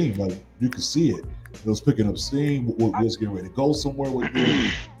up steam. Like you could see it. It was picking up steam. It was getting ready to go somewhere with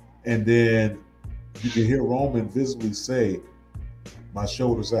it. And then you can hear Roman visibly say, "My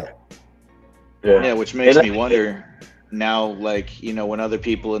shoulder's out." Yeah, which makes me wonder now, like, when other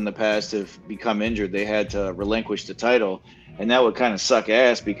people in the past have become injured, they had to relinquish the title. And that would kind of suck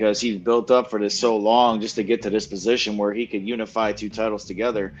ass because he's built up for this so long just to get to this position where he could unify two titles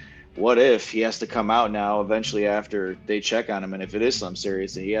together. What if he has to come out now eventually after they check on him, and if it is something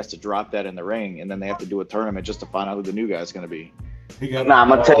serious, that he has to drop that in the ring, and then they have to do a tournament just to find out who the new guy's going to be? Nah, I'm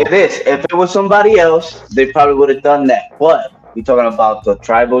going to tell you this. If it was somebody else, they probably would have done that. But we're talking about the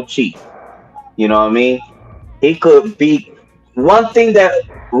Tribal Chief. You know what I mean? He could be one thing that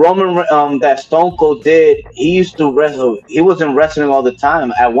that Stone Cold did. He used to wrestle. He wasn't wrestling all the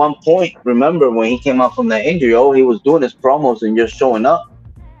time. At one point, remember when he came out from that injury? He was doing his promos and just showing up.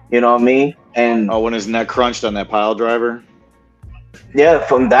 You know what I mean? And when his neck crunched on that pile driver. Yeah,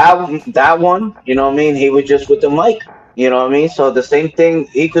 from that one, you know what I mean? He was just with the mic. You know what I mean? So the same thing,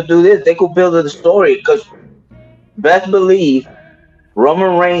 he could do this. They could build the story because best believe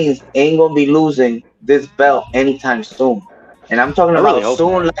Roman Reigns ain't gonna be losing this belt anytime soon. And I'm talking about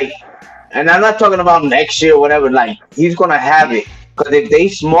soon, like, and I'm not talking about next year or whatever. Like, he's gonna have it because if they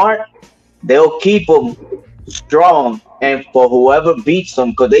smart, they'll keep him strong. And for whoever beats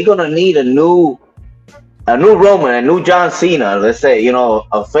them, because they're gonna need a new Roman, a new John Cena. Let's say,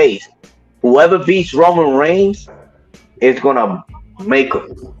 a face. Whoever beats Roman Reigns is gonna make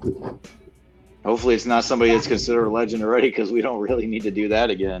him. Hopefully, it's not somebody that's considered a legend already, because we don't really need to do that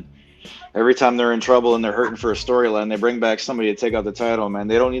again. Every time they're in trouble and they're hurting for a storyline, they bring back somebody to take out the title, man.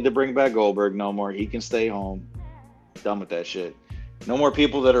 They don't need to bring back Goldberg no more. He can stay home. Done with that shit. No more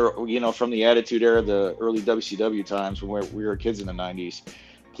people that are, from the Attitude Era, the early WCW times when we were kids in the 90s.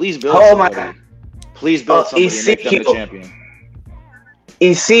 Please build somebody. God. Please build somebody and make them the champion.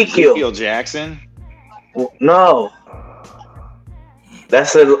 Ezekiel Jackson? No.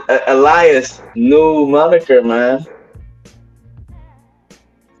 That's Elias' new moniker, man.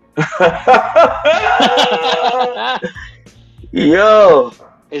 Yo,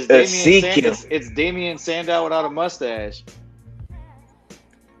 it's Damian Sandow without a mustache.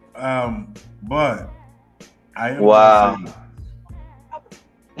 But I am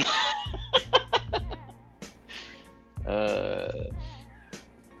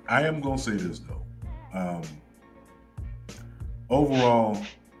I am gonna say this though. Overall,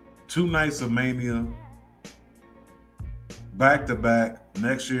 2 nights of Mania, back to back.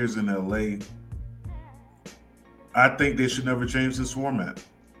 Next year's in LA. I think they should never change this format.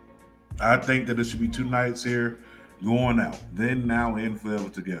 I think that it should be 2 nights here, going out, then now and forever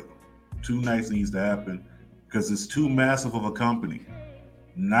together. 2 nights needs to happen because it's too massive of a company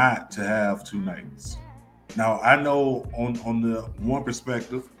not to have 2 nights. Now, I know on the one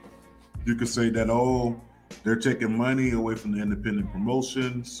perspective, you could say that, they're taking money away from the independent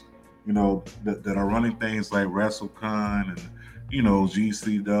promotions, that are running things like WrestleCon and,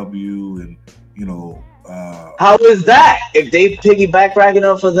 GCW and, how is that if they piggyback racking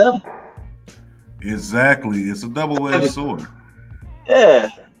up for them? Exactly. It's a double-edged sword. Yeah.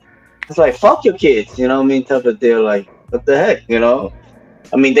 It's like, fuck your kids, type of deal. Like, what the heck,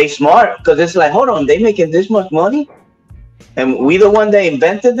 they smart because it's like, hold on, they making this much money? And we the one that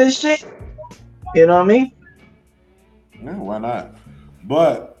invented this shit? You know what I mean? Yeah, why not?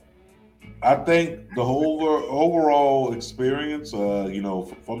 But I think the whole overall experience,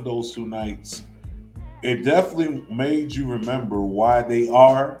 from those 2 nights, it definitely made you remember why they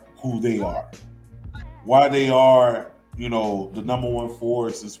are who they are. Why they are, the number 1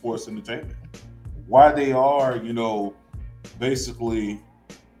 force in sports entertainment. Why they are, basically,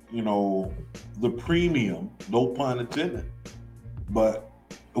 the premium, no pun intended. But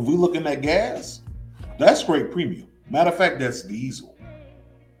if we're looking at gas, that's great premium. Matter of fact, that's diesel.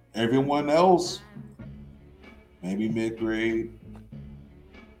 Everyone else, maybe mid-grade.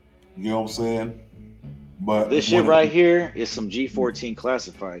 You know what I'm saying? But this shit right here is some G14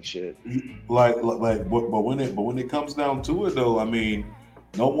 classified shit. But when it comes down to it, though,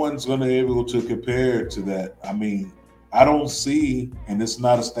 no one's gonna be able to compare to that. I don't see, and it's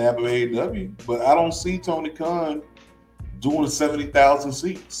not a stab at AEW, but I don't see Tony Khan doing 70,000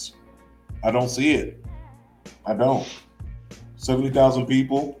 seats. I don't see it. I don't. 70,000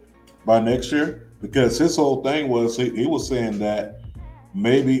 people by next year, because his whole thing was he was saying that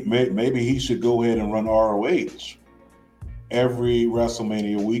maybe he should go ahead and run ROH every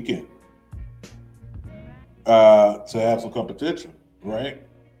WrestleMania weekend to have some competition, right?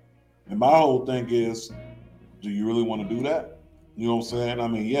 And my whole thing is, do you really want to do that? You know what I'm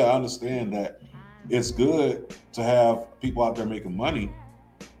saying? Yeah, I understand that it's good to have people out there making money,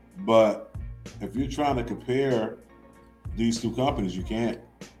 but if you're trying to compare these 2 companies, you can't.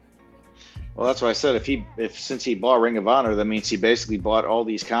 Well, that's why I said since he bought Ring of Honor, that means he basically bought all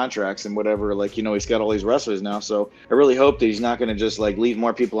these contracts and whatever. He's got all these wrestlers now. So I really hope that he's not going to just leave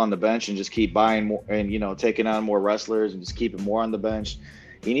more people on the bench and just keep buying more and taking on more wrestlers and just keeping more on the bench.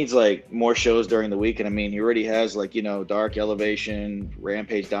 He needs more shows during the week, and he already has Dark Elevation,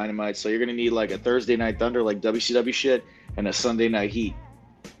 Rampage, Dynamite. So you're going to need a Thursday Night Thunder like WCW shit and a Sunday Night Heat,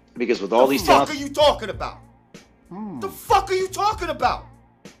 because with all these talents, the fuck are you talking about? The fuck are you talking about?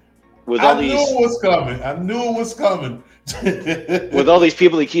 I knew it was coming. With all these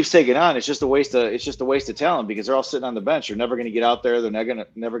people he keeps taking on, it's just a waste of talent, because they're all sitting on the bench. They're never going to get out there. They're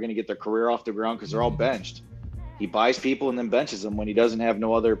never going to get their career off the ground because they're all benched. He buys people and then benches them when he doesn't have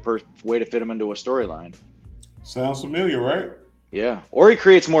no other way to fit them into a storyline. Sounds familiar, right? Yeah. Or he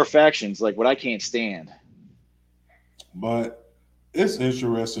creates more factions, like what I can't stand. But it's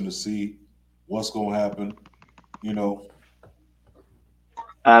interesting to see what's going to happen.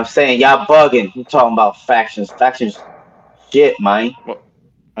 I'm saying y'all bugging. You're talking about factions. Factions shit, man. Well,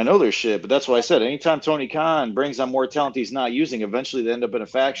 I know they're shit, but that's why I said anytime Tony Khan brings on more talent he's not using, eventually they end up in a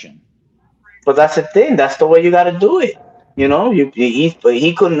faction. But that's the thing. That's the way you got to do it.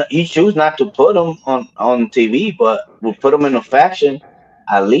 He chose not to put them on TV, but we'll put them in a faction.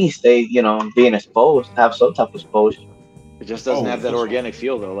 At least they, being exposed, have some type of exposure. It just doesn't have that organic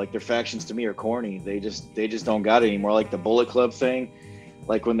feel though. Their factions to me are corny. They just don't got it anymore. Like the Bullet Club thing.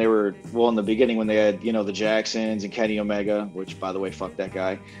 like when they were, well, in the beginning when they had, you know, the Jacksons and Kenny Omega, which by the way, fuck that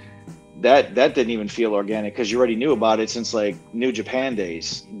guy. That didn't even feel organic because you already knew about it since like New Japan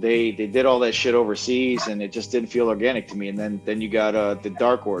days. They did all that shit overseas and it just didn't feel organic to me. And then you got the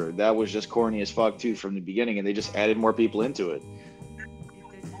Dark Order. That was just corny as fuck too from the beginning, and they just added more people into it.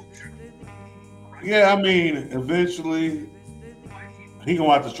 Yeah, I mean, eventually he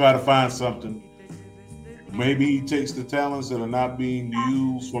gonna have to try to find something. Maybe he takes the talents that are not being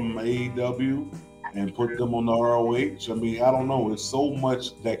used from AEW and put them on the ROH. I mean, I don't know. It's so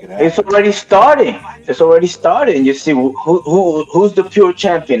much that could happen. It's already starting. It's already starting. You see, who's the pure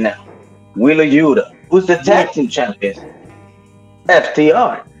champion now? Wheeler Yuta. Who's the tag team champion?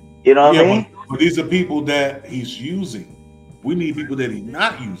 FTR. You know what I mean? But these are people that he's using. We need people that he's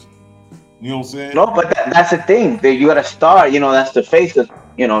not using. You know what I'm saying? No, but that's the thing. You got to start. You know, that's the face. Cause,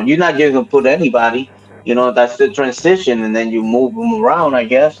 you know, you're not just gonna put anybody. You know, that's the transition, and then you move them around. I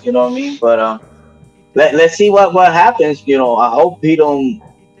guess. You know what I mean? But let's see what happens. You know, I hope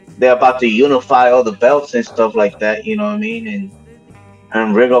they're about to unify all the belts and stuff like that. You know what I mean?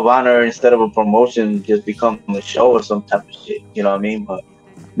 And Ring of Honor, instead of a promotion, just become a show or some type of shit. You know what I mean? But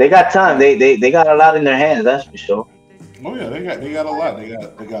they got time. They got a lot in their hands. That's for sure. Oh yeah, they got a lot. They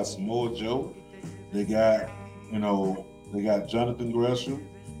got Samoa Joe. They got Jonathan Gresham,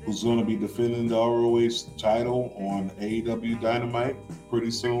 who's going to be defending the ROH title on AEW Dynamite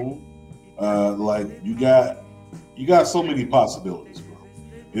pretty soon. Like you got so many possibilities, bro.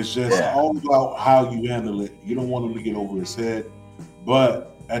 It's just all about how you handle it. You don't want him to get over his head,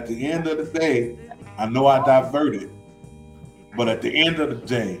 but at the end of the day, I know I diverted, but at the end of the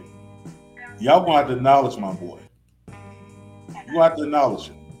day, y'all gonna have to acknowledge my boy. You gonna have to acknowledge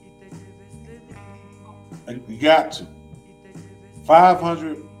him. And you got to.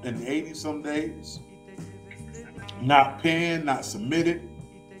 580 some days, not pinned, not submitted.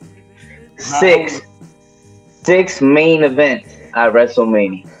 Six main events at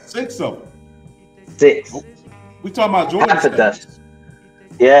WrestleMania. 6 of them. 6. We talking about Jordan stats.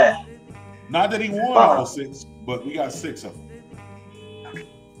 Yeah. Not that he won all 6, but we got 6 of them.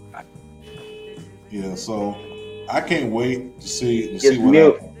 Yeah, so I can't wait to see what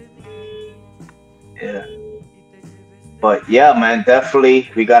happens. Yeah. But yeah, man, definitely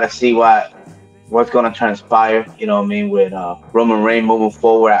we gotta see what's gonna transpire. You know what I mean, with Roman Reigns moving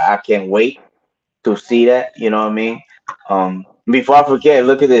forward. I can't wait to see that. You know what I mean. Before I forget,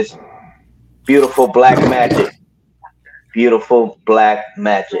 look at this beautiful black magic. Beautiful black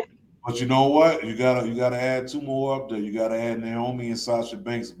magic. But you know what? You gotta add 2 more up there. You gotta add Naomi and Sasha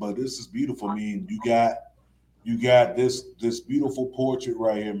Banks. But this is beautiful. I mean, you got this beautiful portrait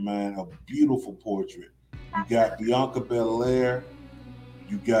right here, man. A beautiful portrait. You got Bianca Belair.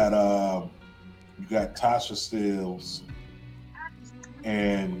 You got Tasha Steelz,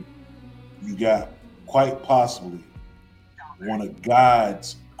 and you got quite possibly one of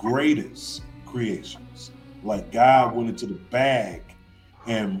God's greatest creations. Like God went into the bag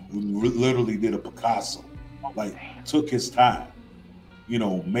and literally did a Picasso. Like took his time, you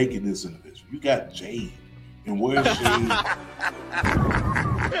know, making this individual. You got Jade. And where's Jade?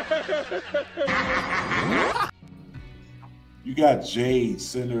 You got Jade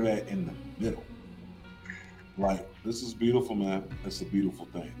centered in the middle. Like, this is beautiful, man. It's a beautiful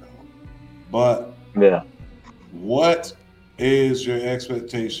thing, though. But what is your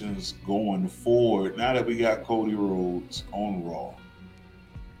expectations going forward now that we got Cody Rhodes on Raw?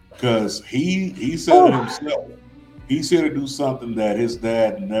 Because he said it himself. He's here to do something that his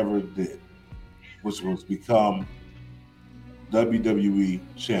dad never did, which was become WWE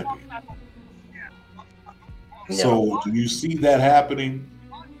champion. So do you see that happening?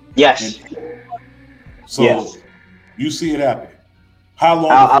 Yes. You see it happening. How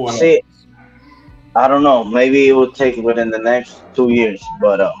long I'll see it. I don't know. Maybe it will take within the next 2 years,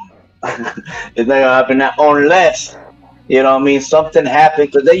 but it's not gonna happen now unless, you know what I mean, something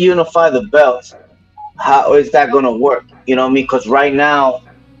happened because they unify the belts. How is that gonna work? You know what I mean? Because right now,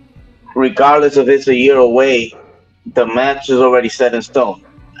 regardless if it's a year away, the match is already set in stone.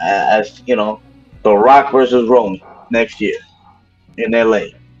 As you know, The Rock versus Roman next year in LA.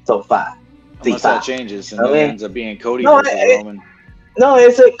 So 5. Unless that changes and then it ends up being Cody versus Roman. No,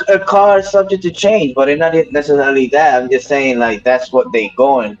 it's a card subject to change, but it's not necessarily that. I'm just saying, like, that's what they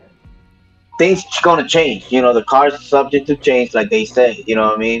going. Things gonna change. You know, the card's subject to change, like they say. You know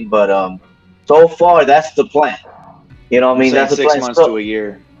what I mean? But so far, that's the plan. You know what I mean? That's the 6 plan. months to a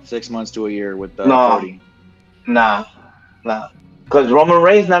year. 6 months to a year with Cody. Nah. Because Roman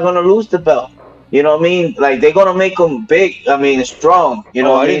Reigns not gonna lose the belt. You know what I mean? Like they're gonna make him big. I mean, strong. You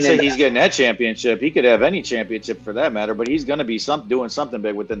know Oh, what I I mean? didn't say he's getting that championship. He could have any championship for that matter, but he's going to be doing something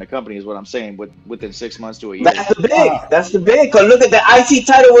big within the company, is what I'm saying. Within 6 months to a year. That's the big. That's the big. Cause look at the IC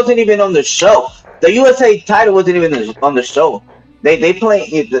title wasn't even on the show. The USA title wasn't even on the show. They play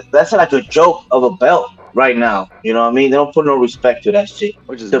it. That's like a joke of a belt right now. You know what I mean? They don't put no respect to that shit.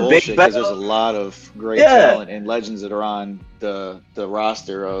 Which is the bullshit big because belt. there's a lot of great Yeah. talent and legends that are on the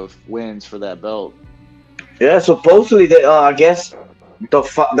roster of wins for that belt. Yeah, supposedly they, I guess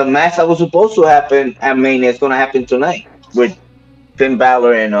the match that was supposed to happen at Mania is gonna happen tonight with Finn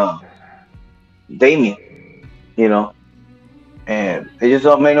Balor and Damien. You know, and it just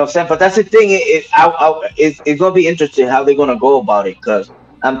don't make no sense. But that's the thing. It's gonna be interesting how they're gonna go about it. Cause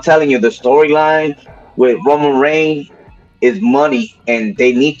I'm telling you, the storyline with Roman Reigns is money, and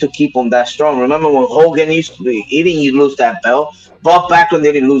they need to keep him that strong. Remember when Hogan he didn't lose that belt. Bob Backlund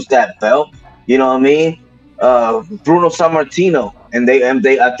didn't lose that belt. You know what I mean? Bruno Sammartino, and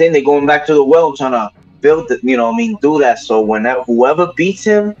they I think they're going back to the well trying to build it, you know what I mean, do that. So whoever beats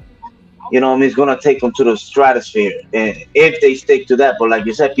him, you know what I mean, is gonna take him to the stratosphere. And if they stick to that, but like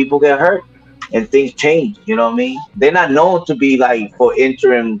you said, people get hurt and things change, you know what I mean? They're not known to be like for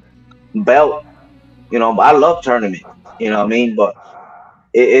interim belt, you know, but I love tournament, you know what I mean? But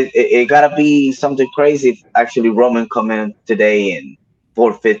it gotta be something crazy if actually Roman come in today and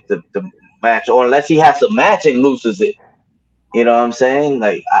forfeit the match, or unless he has a match and loses it. You know what I'm saying?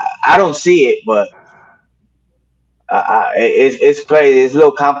 Like I don't see it, but it's crazy. It's a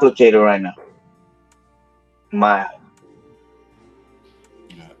little complicated right now.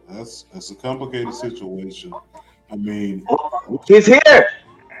 Yeah, that's a complicated situation. I mean, He's here.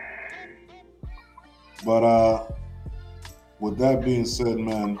 but with that being said,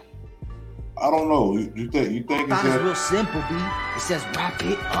 man, I don't know. You think it's It's that? real simple, B. It says wrap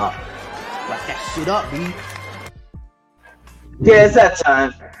it up. Wrap that shit up, B. Yeah, it's that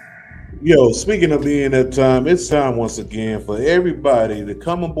time. Yo, speaking of being that time, it's time once again for everybody to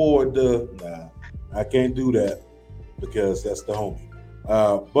come aboard the. Nah, I can't do that because that's the homie.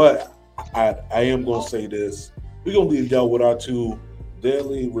 But I am gonna say this. We're gonna leave y'all with our two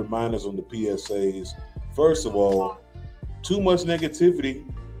daily reminders on the PSAs. First of all, too much negativity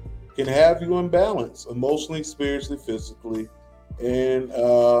can have you unbalanced emotionally, spiritually, physically, and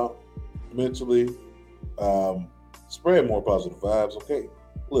mentally. Spread more positive vibes. Okay,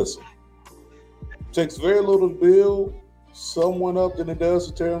 listen. It takes very little to build someone up than it does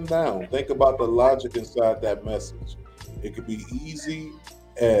to tear them down. Think about the logic inside that message. It could be easy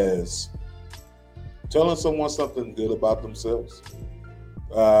as telling someone something good about themselves,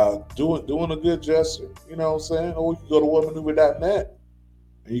 doing a good gesture, you know what I'm saying? Or you can go to womanmaneuver.net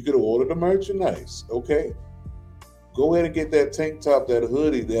and you could order the merchandise. Okay, go ahead and get that tank top, that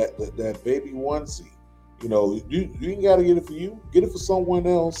hoodie, that baby onesie. You know, you ain't got to get it for you. Get it for someone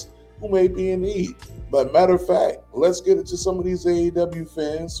else who may be in need. But matter of fact, let's get it to some of these AEW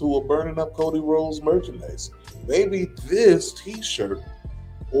fans who are burning up Cody Rhodes merchandise. Maybe this T-shirt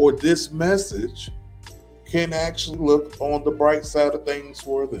or this message can actually look on the bright side of things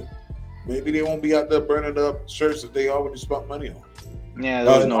for them. Maybe they won't be out there burning up shirts that they already spent money on. Yeah,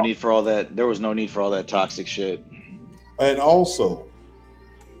 there was no need for all that. There was no need for all that toxic shit. And also,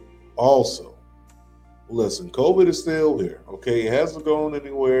 listen, COVID is still here, okay? It hasn't gone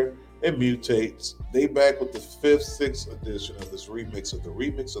anywhere. It mutates. They back with the 5th, 6th edition of this remix of the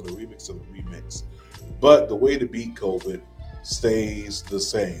remix of the remix of the remix. But the way to beat COVID stays the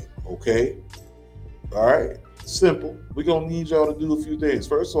same, okay? All right? Simple. We're going to need y'all to do a few things.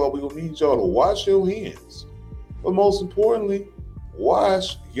 First of all, we're going to need y'all to wash your hands. But most importantly,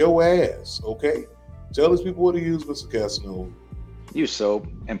 wash your ass, okay? Tell these people what to use, Mr. Casanova. Use soap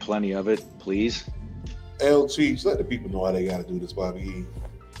and plenty of it, please. L Chiefs, let the people know how they got to do this, Bobby E.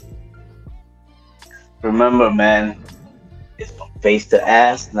 Remember, man, it's from face to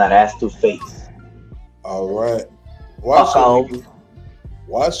ass, not ass to face. All right. Wash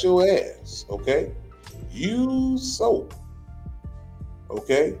your ass, okay? Use soap,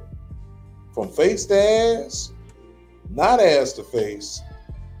 okay? From face to ass, not ass to face.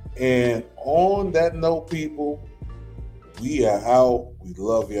 And on that note, people, we are out. We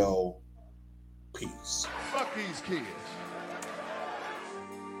love y'all. Peace. Fuck these kids.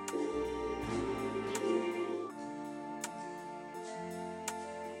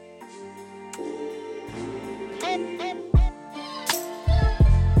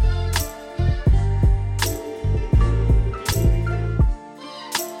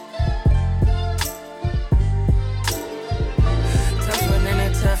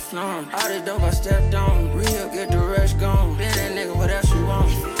 All this dope I stepped on, real get the rush gone. Been that nigga, what else you want?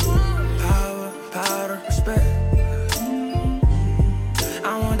 Power,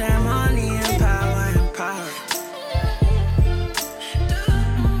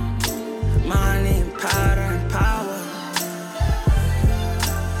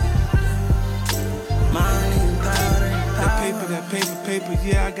 paper,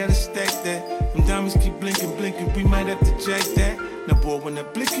 yeah, I gotta stack that. Them diamonds keep blinking, blinking, we might have to jack that. Now boy, when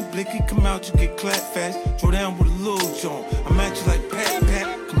that blicky blicky come out, you get clapped fast. Throw down with a little joint, I'm at you like pat pat.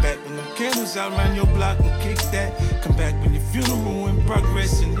 Come back when them candles out around your block and kick that. Come back when your funeral in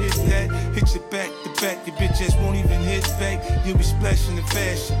progress and hit that. Hit your back to back, your bitch ass won't even hit back. You'll be splashing in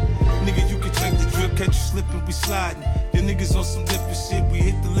fashion. Nigga, you can check the drip, catch you slipping, we sliding. Your niggas on some different shit, we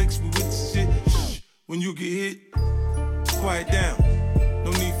hit the licks, we with the shit. Shh, when you get hit, quiet down. No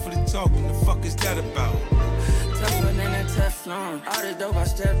need for the talking, the fuck is that about? Tougher than that Teflon. All the dope I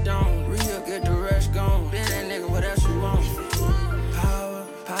stepped on. Real get the rush gone. Been that nigga, what else you want?